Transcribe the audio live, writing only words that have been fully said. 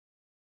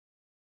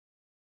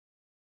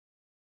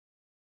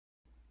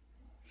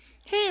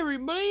Hey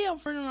everybody,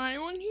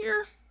 Alfredo91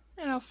 here,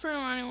 and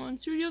Alfredo91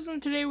 Studios,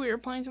 and today we are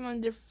playing something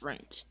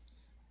different.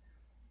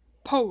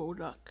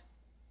 Pogoduck.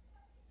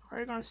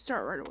 Alright, gonna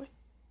start right away.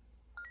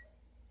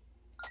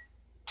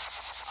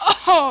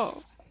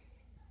 Oh!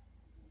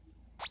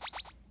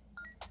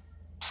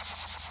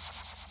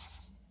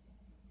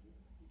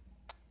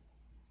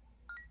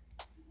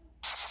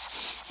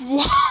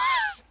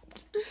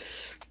 What?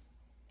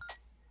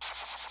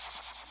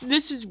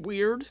 This is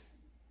weird.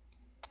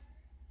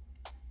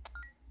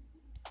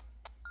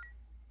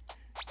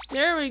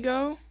 There we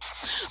go.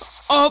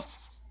 Oh!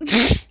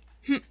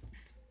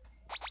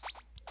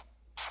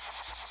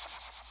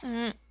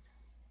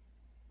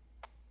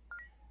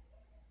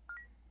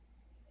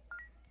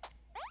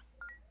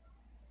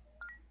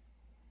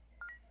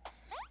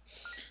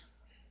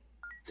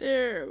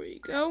 There we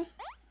go.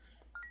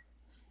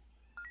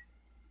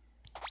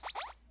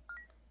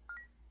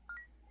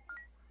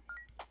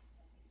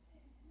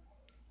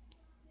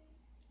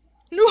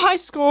 New high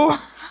score!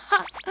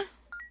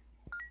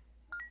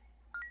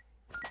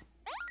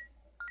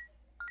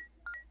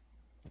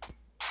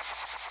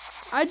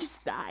 I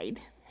just died.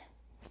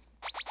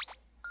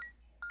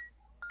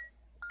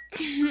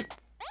 I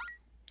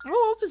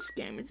love this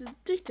game, it's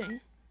addicting.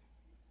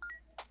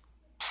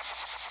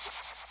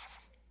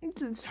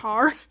 It's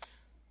hard.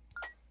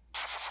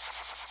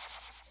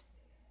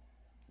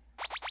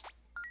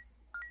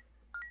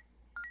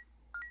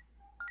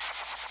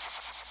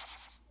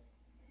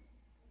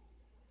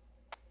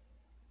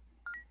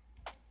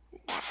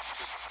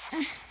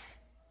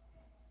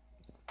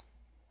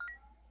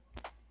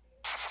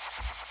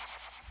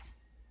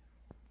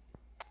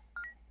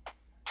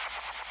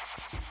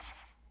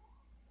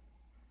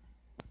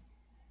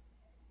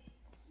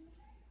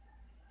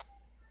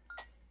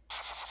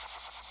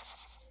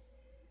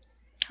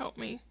 Help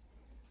me.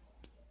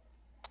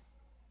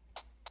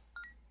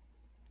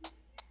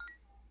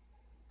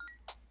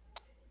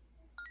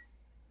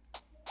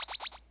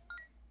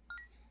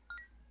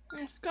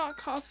 Scott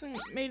Cawthon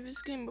made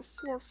this game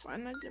before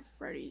Five Nights at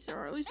Freddy's,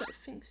 or at least I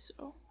think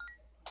so.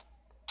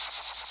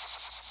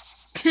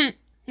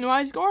 No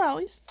high score, at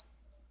least.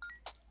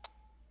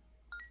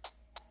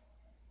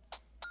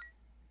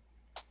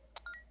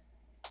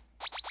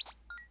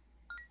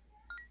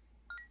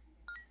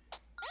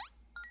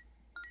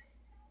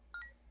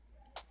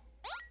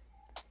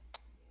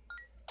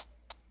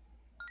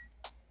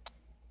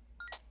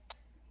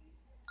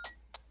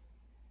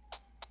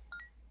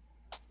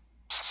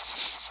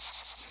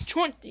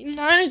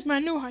 $29 is my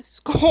new high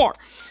score.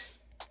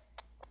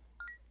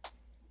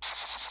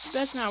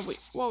 That's not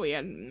what we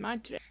had in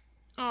mind today.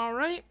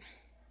 Alright.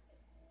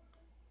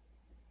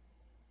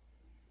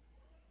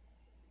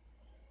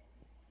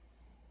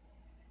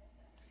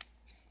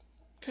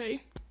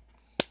 Okay.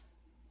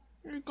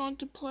 We're going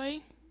to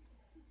play.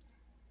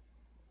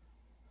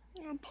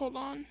 Hold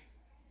on.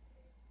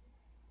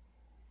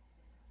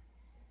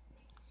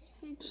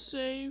 Let's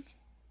save.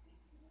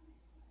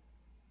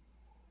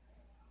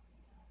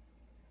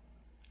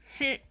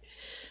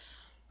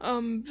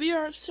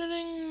 VR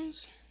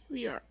settings,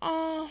 VR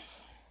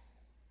off.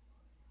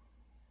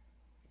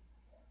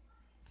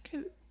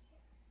 Okay.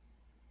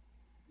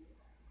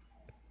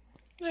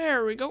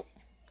 There we go.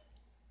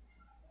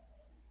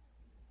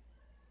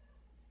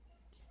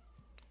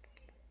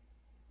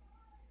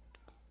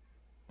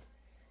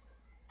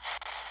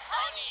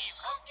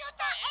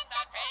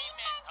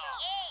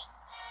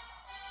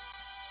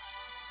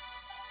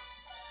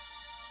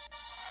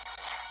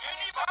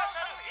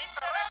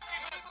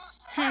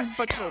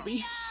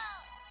 Buttobi.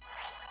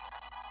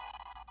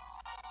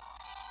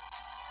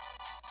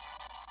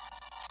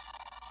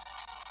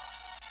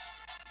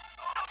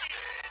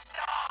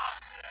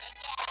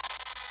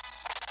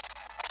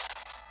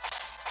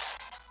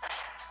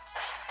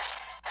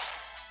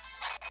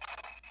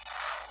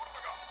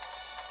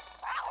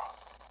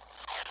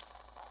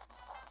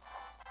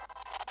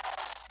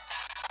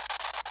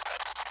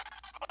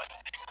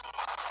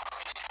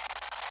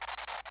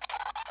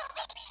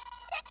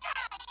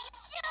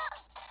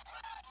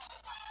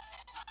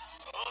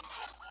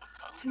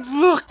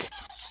 Look!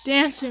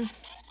 Dancing.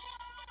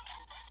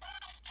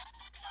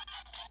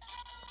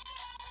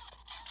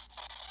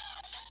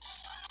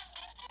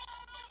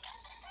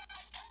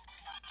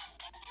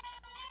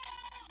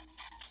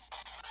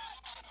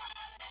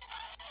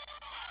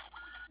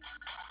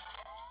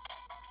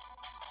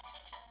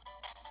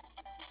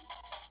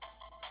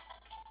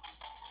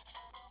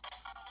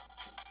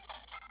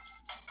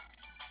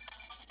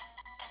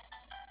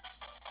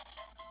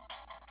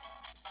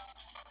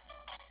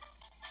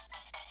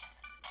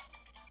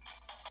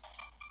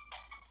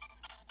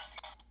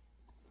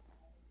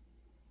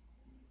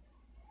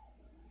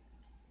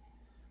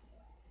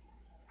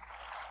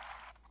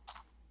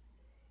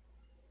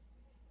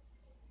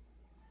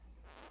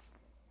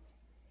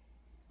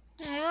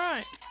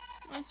 Alright,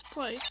 let's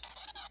play.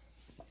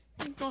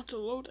 I'm going to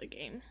load a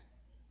game.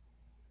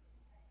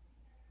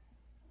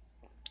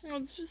 Well,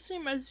 it's the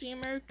same as the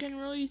American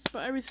release,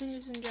 but everything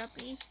is in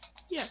Japanese.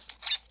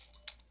 Yes.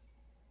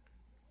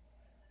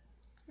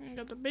 I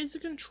got the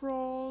basic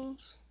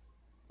controls.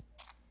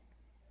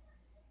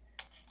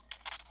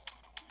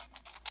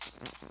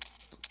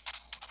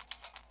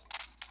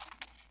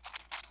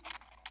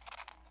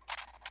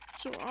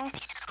 So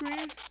off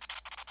screen.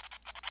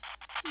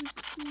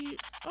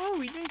 Oh,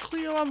 we didn't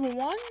clear level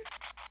 1?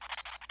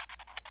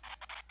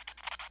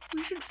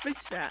 We should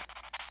fix that.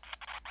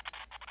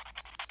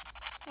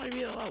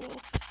 Maybe a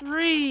level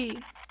 3.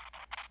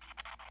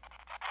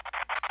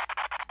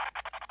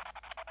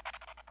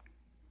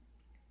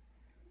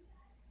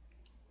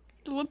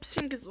 The lip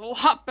sync is a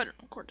lot better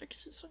on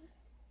Cortex this one.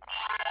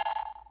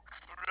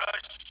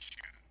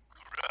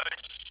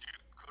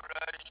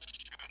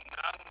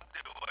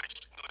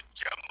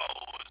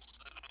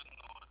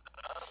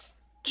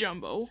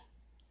 Jumbo.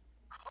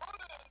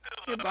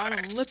 Your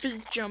bottom lip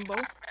is Jumbo.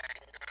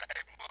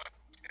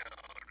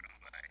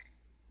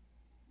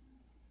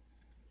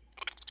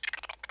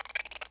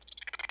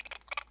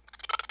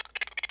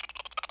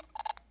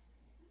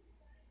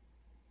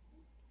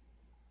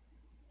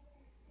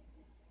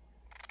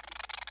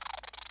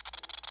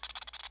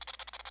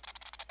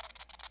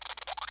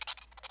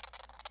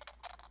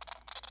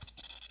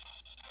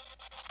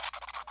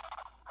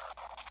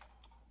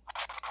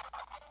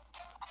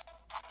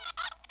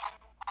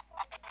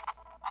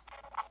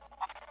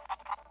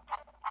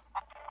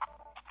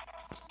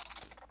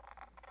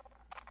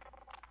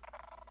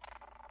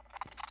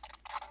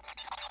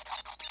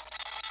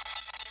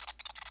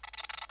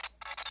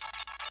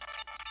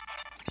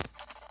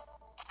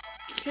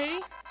 Okay,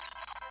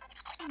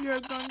 you're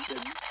going to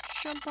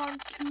jump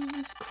onto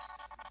this.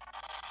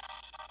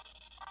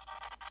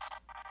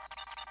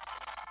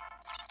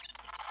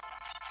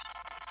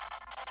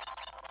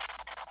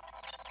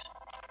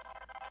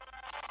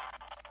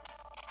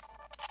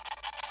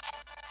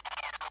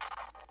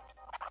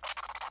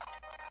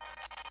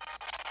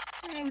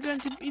 I'm going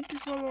to beat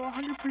this level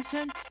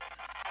 100%.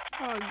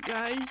 Oh,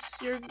 guys,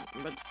 you're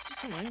about to see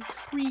something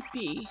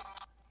creepy.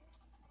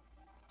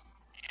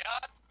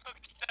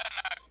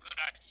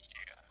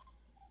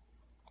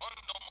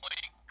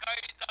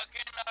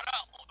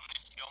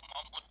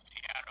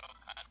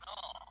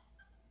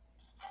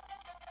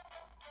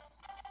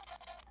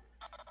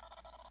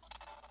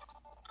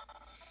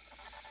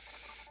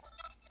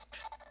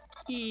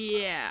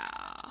 Yeah.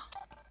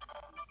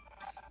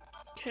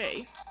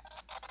 Okay.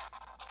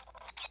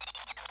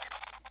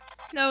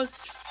 That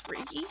was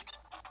freaky.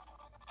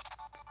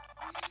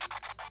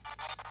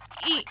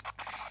 Eat.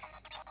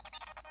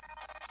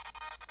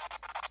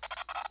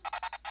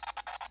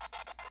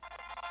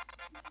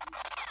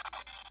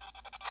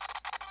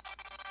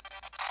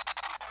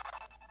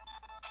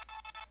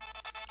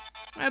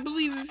 I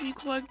believe if you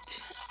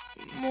collect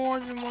more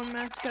than one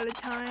mask at a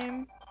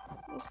time,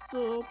 it'll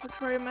still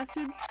portray a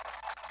message.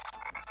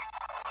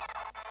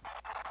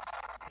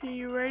 Okay,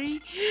 you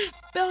ready?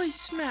 Belly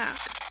smack.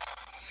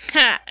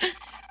 Ha!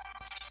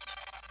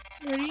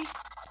 Ready?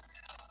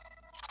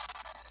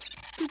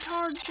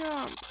 Guitar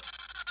jump.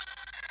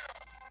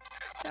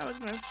 That was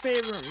my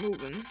favorite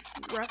move in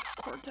Ref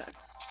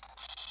Cortex.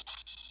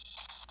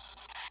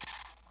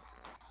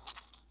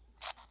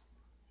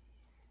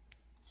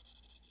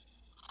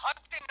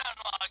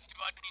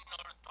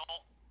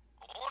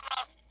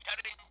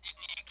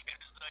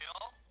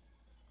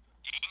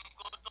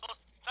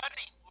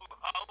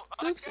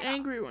 Looks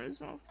angry when his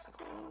mouth is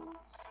closed.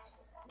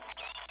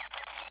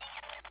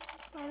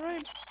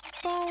 Alright,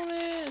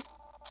 bonus!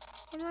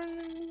 I'm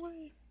running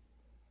away.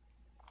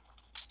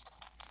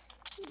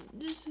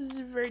 This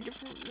is very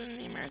different than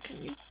the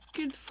American. You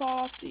could fall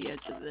off the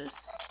edge of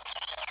this.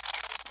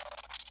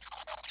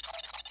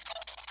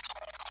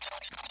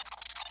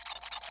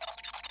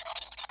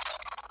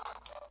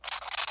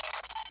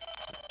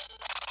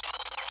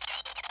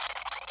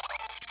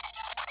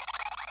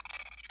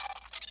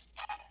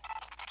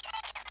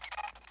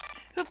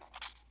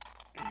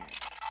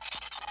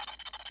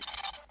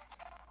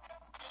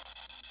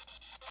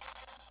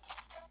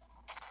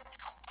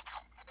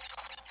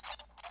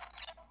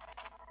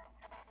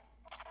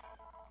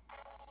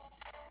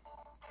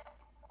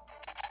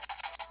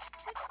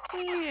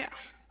 Yeah.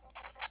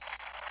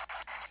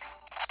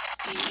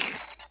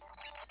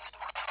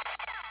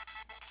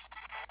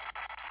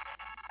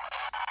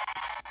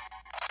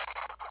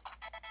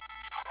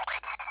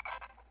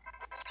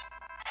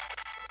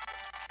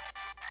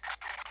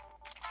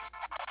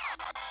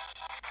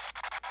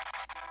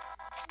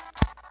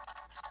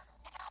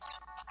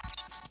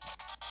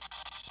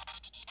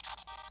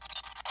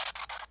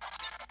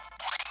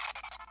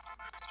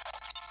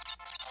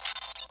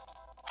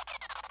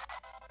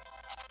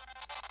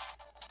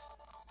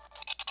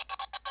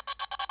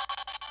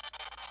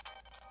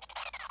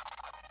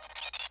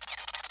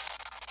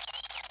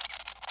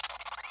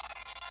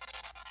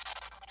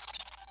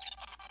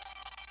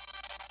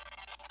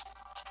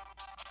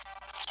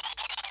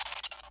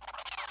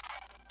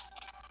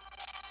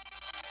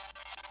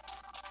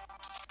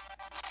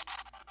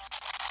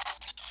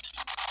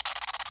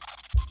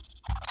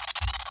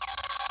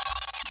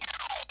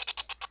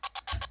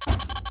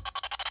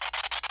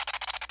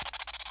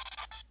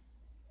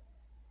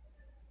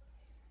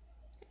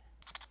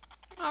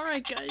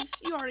 Alright guys,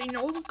 you already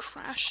know the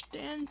crash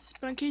dance,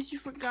 but in case you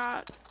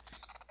forgot,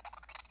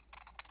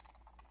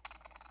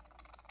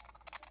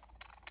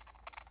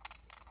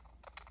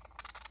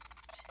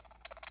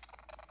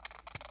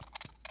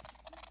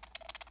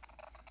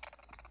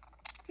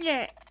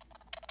 yeah.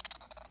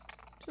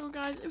 So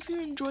guys, if you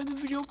enjoyed the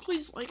video,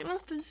 please like it. And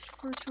if this is the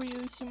first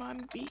video you see by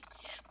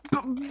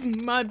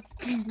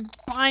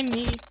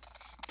me,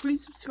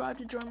 please subscribe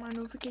to join my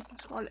notification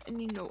squad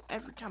and you know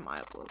every time I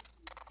upload.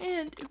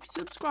 And if you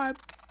subscribe,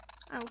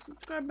 I will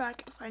subscribe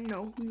back if I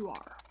know who you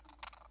are.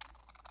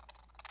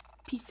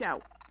 Peace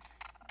out.